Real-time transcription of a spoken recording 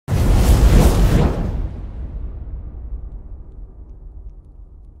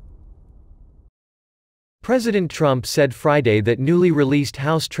President Trump said Friday that newly released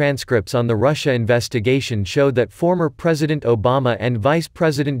House transcripts on the Russia investigation showed that former President Obama and Vice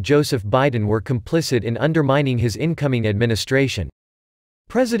President Joseph Biden were complicit in undermining his incoming administration.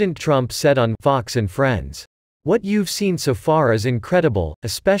 President Trump said on Fox and Friends, "What you've seen so far is incredible,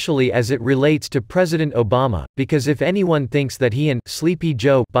 especially as it relates to President Obama, because if anyone thinks that he and Sleepy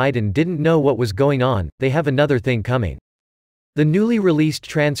Joe Biden didn't know what was going on, they have another thing coming." The newly released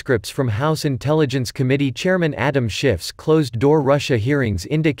transcripts from House Intelligence Committee Chairman Adam Schiff's closed-door Russia hearings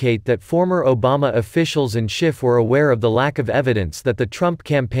indicate that former Obama officials and Schiff were aware of the lack of evidence that the Trump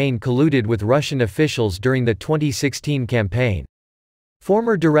campaign colluded with Russian officials during the 2016 campaign.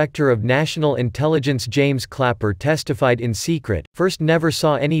 Former Director of National Intelligence James Clapper testified in secret, first never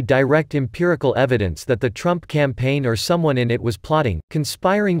saw any direct empirical evidence that the Trump campaign or someone in it was plotting,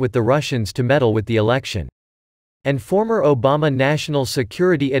 conspiring with the Russians to meddle with the election. And former Obama National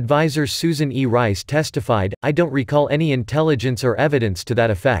Security Advisor Susan E. Rice testified, "I don't recall any intelligence or evidence to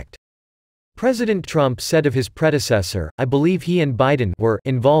that effect." President Trump said of his predecessor, "I believe he and Biden were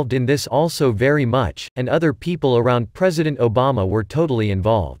involved in this also very much, and other people around President Obama were totally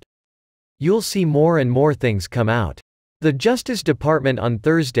involved. You'll see more and more things come out." The Justice Department on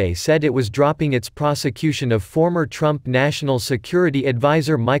Thursday said it was dropping its prosecution of former Trump National Security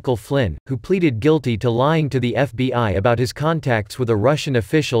Advisor Michael Flynn, who pleaded guilty to lying to the FBI about his contacts with a Russian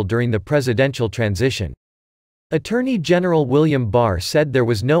official during the presidential transition. Attorney General William Barr said there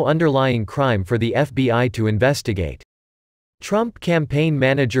was no underlying crime for the FBI to investigate. Trump campaign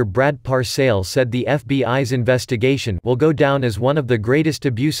manager Brad Parscale said the FBI's investigation will go down as one of the greatest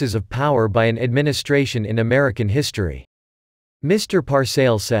abuses of power by an administration in American history. Mr.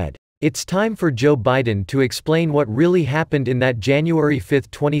 Parscale said, "It's time for Joe Biden to explain what really happened in that January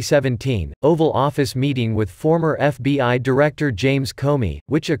 5, 2017, Oval Office meeting with former FBI Director James Comey,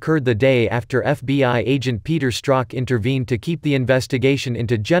 which occurred the day after FBI agent Peter Strzok intervened to keep the investigation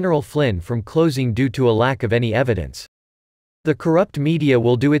into General Flynn from closing due to a lack of any evidence. The corrupt media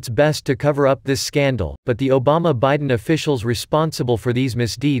will do its best to cover up this scandal, but the Obama-Biden officials responsible for these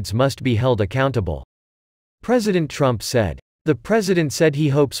misdeeds must be held accountable," President Trump said. The president said he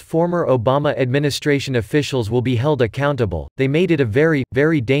hopes former Obama administration officials will be held accountable. "They made it a very,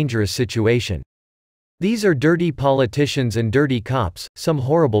 very dangerous situation. These are dirty politicians and dirty cops, some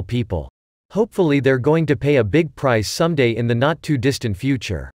horrible people. Hopefully they're going to pay a big price someday in the not-too-distant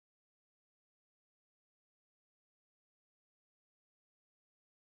future."